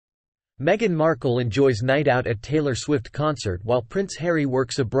Meghan Markle enjoys night out at Taylor Swift concert while Prince Harry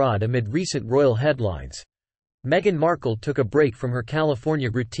works abroad amid recent royal headlines. Meghan Markle took a break from her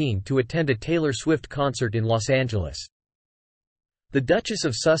California routine to attend a Taylor Swift concert in Los Angeles. The Duchess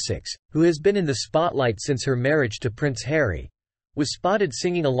of Sussex, who has been in the spotlight since her marriage to Prince Harry, was spotted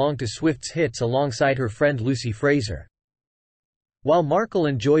singing along to Swift's hits alongside her friend Lucy Fraser. While Markle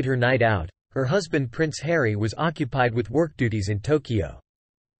enjoyed her night out, her husband Prince Harry was occupied with work duties in Tokyo.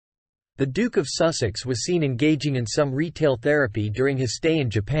 The Duke of Sussex was seen engaging in some retail therapy during his stay in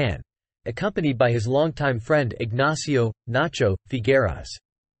Japan, accompanied by his longtime friend Ignacio "Nacho" Figueras.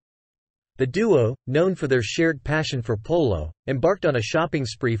 The duo, known for their shared passion for polo, embarked on a shopping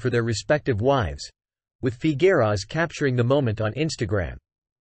spree for their respective wives, with Figueras capturing the moment on Instagram.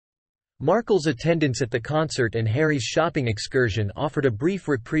 Markle's attendance at the concert and Harry's shopping excursion offered a brief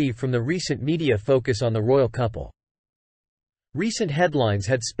reprieve from the recent media focus on the royal couple. Recent headlines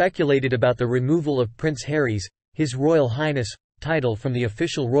had speculated about the removal of Prince Harry's His Royal Highness title from the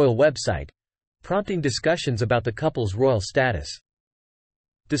official royal website, prompting discussions about the couple's royal status.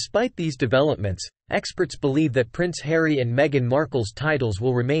 Despite these developments, experts believe that Prince Harry and Meghan Markle's titles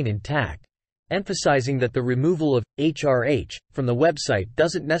will remain intact, emphasizing that the removal of HRH from the website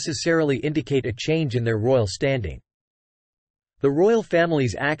doesn't necessarily indicate a change in their royal standing. The royal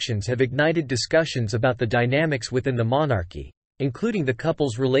family's actions have ignited discussions about the dynamics within the monarchy, including the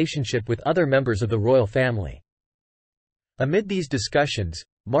couple's relationship with other members of the royal family. Amid these discussions,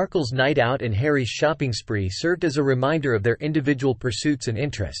 Markle's night out and Harry's shopping spree served as a reminder of their individual pursuits and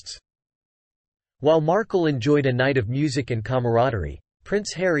interests. While Markle enjoyed a night of music and camaraderie,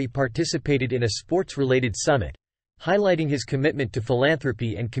 Prince Harry participated in a sports-related summit, highlighting his commitment to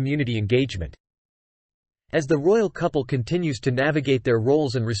philanthropy and community engagement. As the royal couple continues to navigate their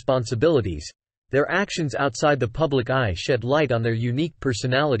roles and responsibilities, their actions outside the public eye shed light on their unique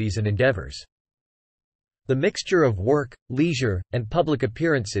personalities and endeavors. The mixture of work, leisure, and public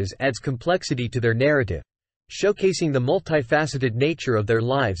appearances adds complexity to their narrative, showcasing the multifaceted nature of their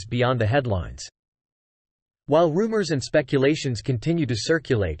lives beyond the headlines. While rumors and speculations continue to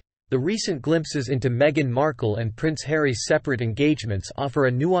circulate, the recent glimpses into Meghan Markle and Prince Harry's separate engagements offer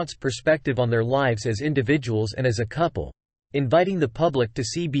a nuanced perspective on their lives as individuals and as a couple, inviting the public to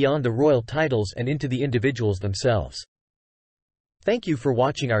see beyond the royal titles and into the individuals themselves. Thank you for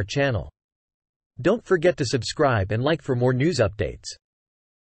watching our channel. Don't forget to subscribe and like for more news updates.